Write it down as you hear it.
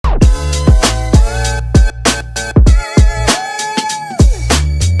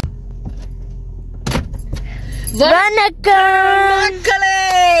வணக்கம் மக்களே,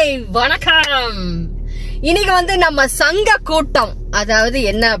 வணக்கம். இன்னைக்கு வந்து நம்ம சங்க கூட்டம், அதாவது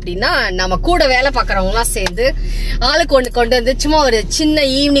என்ன அப்படின்னா நம்ம கூட வேலை பார்க்கறவங்க எல்லாம் சேர்ந்து ஆளுக்கு ஒண்ணு கொண்டு வந்து சும்மா ஒரு சின்ன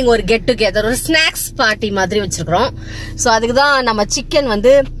ஈவினிங் ஒரு கெட் டுகெதர், ஒரு ஸ்நாக்ஸ் பார்ட்டி மாதிரி வச்சிருக்கிறோம். ஸோ அதுக்கு தான் நம்ம சிக்கன்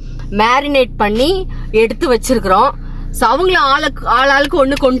வந்து மேரினேட் பண்ணி எடுத்து வச்சிருக்கிறோம். ஸோ அவங்களும் ஆளுக்கு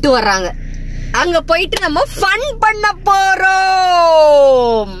ஒண்ணு கொண்டு வர்றாங்க. அங்க போயிட்டு நம்ம ஃபன் பண்ண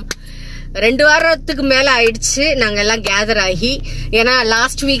போறோம். 2 வாரத்துக்கு மேல ஆயிடுச்சு நாங்க எல்லாம் கேதர் ஆகி. ஏன்னா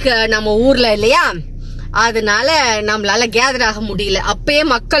லாஸ்ட் வீக் நம்ம ஊர்ல இல்லையா, அதனால நம்மளால கேதர் ஆக முடியல. அப்பயே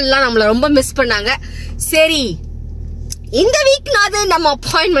மக்கள் எல்லாம் நம்மள ரொம்ப மிஸ் பண்ணாங்க. சரி, இந்த வீக்னாவது நம்ம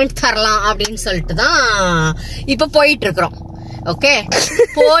அப்பாயின்மெண்ட் தரலாம் அப்படின்னு சொல்லிட்டு தான் இப்ப போயிட்டு இருக்கிறோம். ஓகே,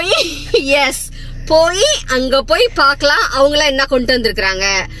 போய் அங்க போய் பார்க்கலாம் அவங்கள என்ன கொண்டு வந்திருக்கிறாங்க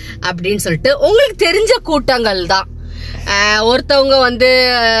அப்படின்னு சொல்லிட்டு. உங்களுக்கு தெரிஞ்ச கூட்டங்கள் தான். ஒருத்தவங்க வந்து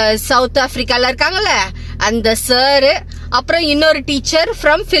சவுத் ஆப்பிரிக்கால இருக்காங்கல்ல, அந்த சார், அப்புறம் இன்னொரு டீச்சர்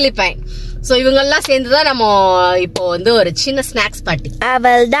ஃப்ரம் பிலிப்பைன். சோ இவங்க எல்லாம் சேர்ந்துதான் நம்ம இப்போ வந்து ஒரு சின்ன ஸ்நாக்ஸ் பார்ட்டி.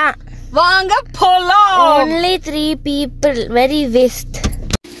 அவள்தான், வாங்க போலாம். only 3 people, very waste.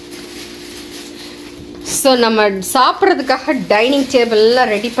 So நம்ம சாப்பிட்றதுக்காக டைனிங் டேபிள்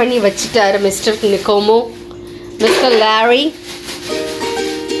எல்லாம் ரெடி பண்ணி வச்சுட்டாரு மிஸ்டர் நிக்கோமோ, மிஸ்டர் லாரி.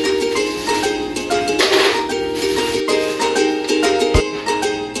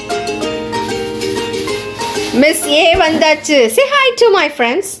 மிஸ் ஏ வந்தாச்சு. Say hi to my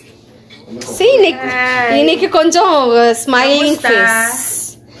friends. See, இன்னைக்கு கொஞ்சம் smiling face.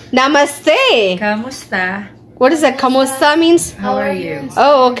 Namaste. Kamusta? What is that? Kamusta means? How are you?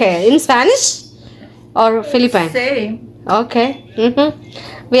 Oh, okay. In Spanish or Philippine? Same. Okay.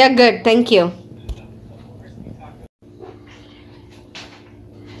 We are good. Thank you.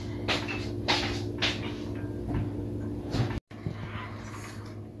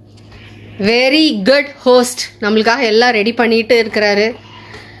 Very good host. நம்மளுக்காக எல்லாம் ready பண்ணிட்டு இருக்கிறாரு.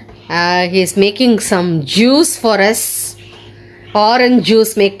 He is making some juice for us. Orange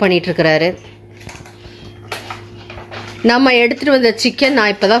juice make பண்ணிட்டு இருக்கிறாரு. நம்ம எடுத்துட்டு வந்த chicken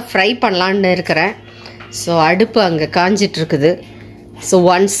நான் இப்பதான் ஃப்ரை பண்ணலான்னு இருக்கிறேன். ஸோ அடுப்பு அங்கே காஞ்சிட்டு இருக்குது. ஸோ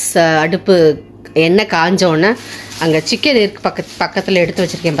ஒன்ஸ் அடுப்பு எண்ணெய் காஞ்சோடனே அங்கே சிக்கன் இருக்கு பக்கத்தில் எடுத்து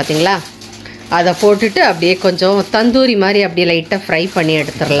வச்சுருக்கேன் பார்த்தீங்களா, அதை போட்டுட்டு அப்படியே கொஞ்சம் தந்தூரி மாதிரி அப்படியே லைட்டாக ஃப்ரை பண்ணி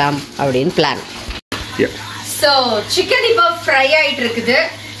எடுத்துடலாம் அப்படின்னு பிளான். ஸோ சிக்கன் இப்போ ஃப்ரை ஆகிட்டு இருக்குது.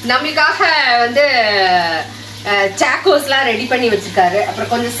 நம்மளுக்காக வந்து சாக்கோஸ்லாம் ரெடி பண்ணி வச்சுருக்காரு.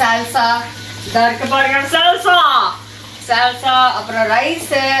 அப்புறம் கொஞ்சம் சால்சா, இதாக இருக்க பாருங்க, சால்சா, அப்புறம்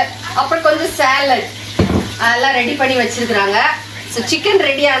ரைஸு, அப்புறம் கொஞ்சம் சாலட் அதெல்லாம் ரெடி பண்ணி வச்சிருக்கிறாங்க. ஸோ சிக்கன்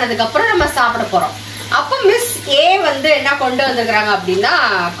ரெடி ஆனதுக்கப்புறம் நம்ம சாப்பிட போகிறோம். அப்போ மிஸ் ஏ வந்து என்ன கொண்டு வந்திருக்கிறாங்க அப்படின்னா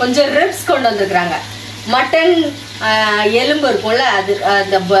கொஞ்சம் ரிப்ஸ் கொண்டு வந்திருக்கிறாங்க. மட்டன் எலும்பு இருக்கும்ல, அது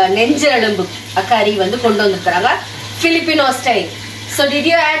அந்த நெஞ்சு எலும்பு கறி வந்து கொண்டு வந்திருக்கிறாங்க, Filipino style. So did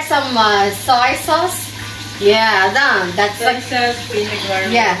you add some soy sauce? Yeah, அதான் that's like vinegar,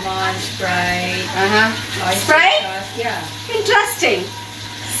 lemon, Sprite. Sprite? Yeah. Interesting.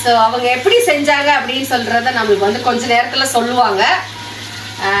 So அவங்க எப்படி செஞ்சாங்க அப்படின்னு சொல்றத நம்மளுக்கு வந்து கொஞ்ச நேரத்துல சொல்லுவாங்க.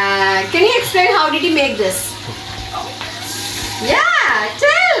 Can you explain how did you make this? Yeah,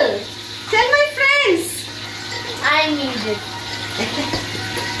 tell my friends. I need it.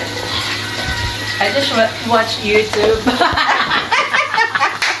 I just watch YouTube.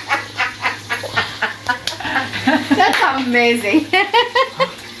 That's amazing.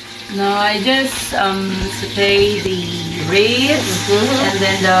 No, I just saute the ribs and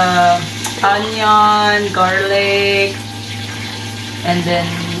then the onion, garlic, and then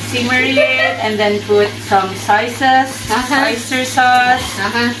simmer it and then put some spices, oyster sauce,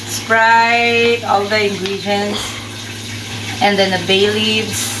 Sprite, all the ingredients, and then the bay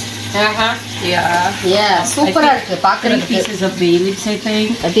leaves. Yeah, super இருக்கு பாக்குறதுக்கு. 3 pieces of bay leaves, I think.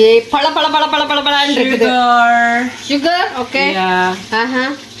 அப்படியே பளபளன்னு இருக்குது. Sugar, okay.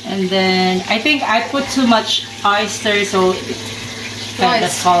 Yeah. And then I think I put too much oyster, so kind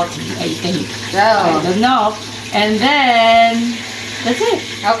of salty, I think. I don't know. And then that's it.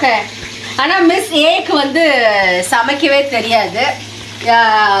 Okay. ஆனா miss ஏக்கு வந்து சமைக்கவே தெரியாது.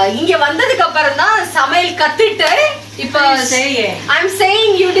 இங்க வந்ததுக்கு அப்புறம் தான் சமையல் கத்துட்டு இப்போ I'm saying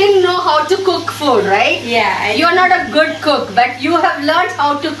you didn't know how to cook food, right? Yeah. You are not a good cook, but you have learned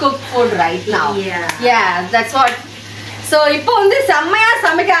how to cook food right now. Yeah, that's what. So இப்போ வந்து செம்மையா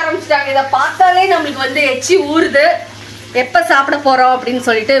சமைக்க ஆரம்பிச்சிட்டாங்க. இதை பார்த்தாலே நம்மளுக்கு வந்து எச்சி ஊறுது. எப்ப சாப்பிட போறோம் அப்படின்னு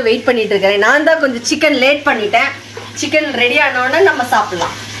சொல்லிட்டு வெயிட் பண்ணிட்டு இருக்கேன். நான் தான் கொஞ்சம் சிக்கன் லேட் பண்ணிட்டேன். சிக்கன் ரெடி ஆனோடனே நம்ம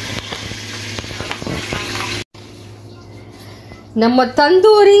சாப்பிடலாம். நம்ம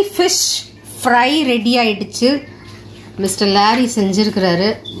தந்தூரி ஃபிஷ் ஃப்ரை ரெடி ஆயிடுச்சு. மிஸ்டர் லாரி செஞ்சிருக்கிறாரு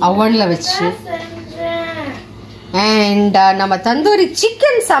அவன்ல வச்சு. அண்ட் நம்ம தந்தூரி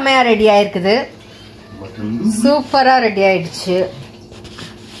சிக்கன் செமையா ரெடி ஆயிருக்குது. சூப்பரா ரெடி ஆயிடுச்சு.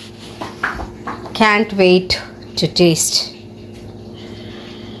 Can't wait to taste.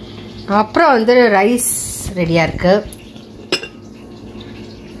 அப்புறம் வந்து ரைஸ் ரெடியா இருக்கு.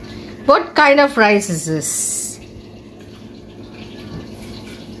 What kind of rice is this?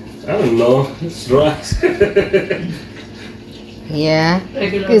 I don't know. It's rice. Yeah,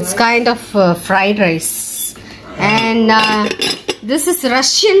 it's kind of fried rice. And this is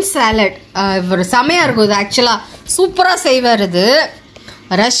Russian salad. ஒரு செமையா இருக்கும் இது. ஆக்சுவலா சூப்பரா செய்வார் இது.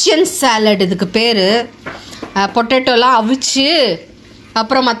 ரஷ்யன் சாலட் இதுக்கு பேரு. பொட்டேட்டோலாம் அவிச்சு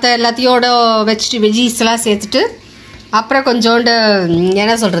அப்புறம் மற்ற எல்லாத்தையோட வெஜ்ஜீஸ்லாம் சேர்த்துட்டு அப்புறம் கொஞ்சோண்டு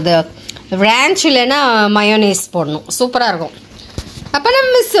என்ன சொல்கிறது ரேன்ச் இல்லைன்னா மயோனேஸ் போடணும். சூப்பராக இருக்கும். அப்போ நம்ம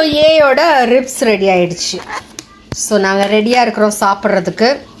மிஸ் ஏயோட ரிப்ஸ் ரெடி ஆகிடுச்சு. ஸோ நாங்கள் ரெடியாக இருக்கிறோம் சாப்பிட்றதுக்கு.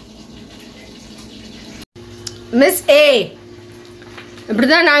 மிஸ் ஏ இப்படி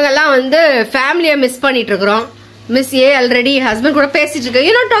தான் நாங்கள்லாம் வந்து ஃபேமிலியை மிஸ் பண்ணிகிட்ருக்குறோம். மிஸ் ஏ ஆல்ரெடி ஹஸ்பண்ட் கூட பேசிகிட்டு இருக்கு.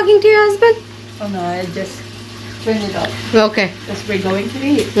 You not talking to your husband? Oh no, I just turned it off. Okay. Because we're going to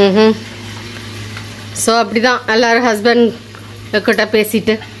eat. So அப்படி தான் எல்லோரும் ஹஸ்பண்ட் கிட்ட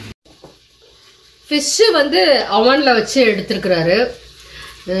பேசிட்டு ஃபிஷ்ஷு வந்து அவனில் வச்சு எடுத்துருக்குறாரு.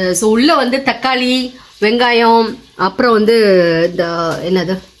 ஸோ உள்ளே வந்து தக்காளி வெங்காயம் அப்புறம் வந்து இந்த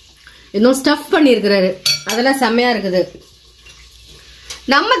என்னது இன்னும் ஸ்டஃப் பண்ணியிருக்கிறாரு. அதெல்லாம் செம்மையாக இருக்குது.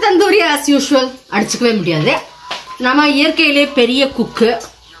 நம்ம தந்தூரி ஆஸ் யூஷுவல் அடிச்சுக்கவே முடியாது. நம்ம இயற்கையிலே பெரிய குக்கு.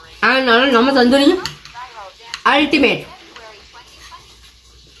 அதனால நம்ம தந்தூரி அல்டிமேட்.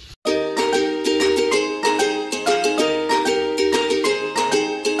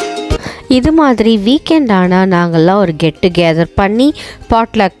 இது மாதிரி வீக்கெண்ட் ஆனால் நாங்கள்லாம் ஒரு கெட் டுகெதர் பண்ணி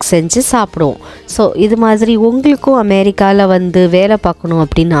பாட்லக் செஞ்சு சாப்பிடுவோம். ஸோ இது மாதிரி உங்களுக்கும் அமெரிக்காவில் வந்து வேலை பார்க்கணும்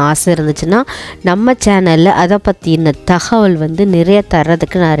அப்படின்னு ஆசை இருந்துச்சுன்னா நம்ம சேனலில் அதை பற்றின தகவல் வந்து நிறைய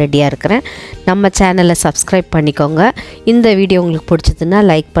தர்றதுக்கு நான் ரெடியாக இருக்கிறேன். நம்ம சேனலை சப்ஸ்கிரைப் பண்ணிக்கோங்க. இந்த வீடியோ உங்களுக்கு பிடிச்சதுன்னா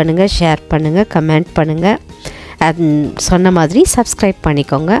லைக் பண்ணுங்கள், ஷேர் பண்ணுங்கள், கமெண்ட் பண்ணுங்கள். சொன்ன மாதிரி சப்ஸ்கிரைப்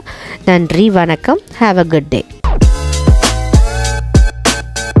பண்ணிக்கோங்க. நன்றி, வணக்கம். Have a good day.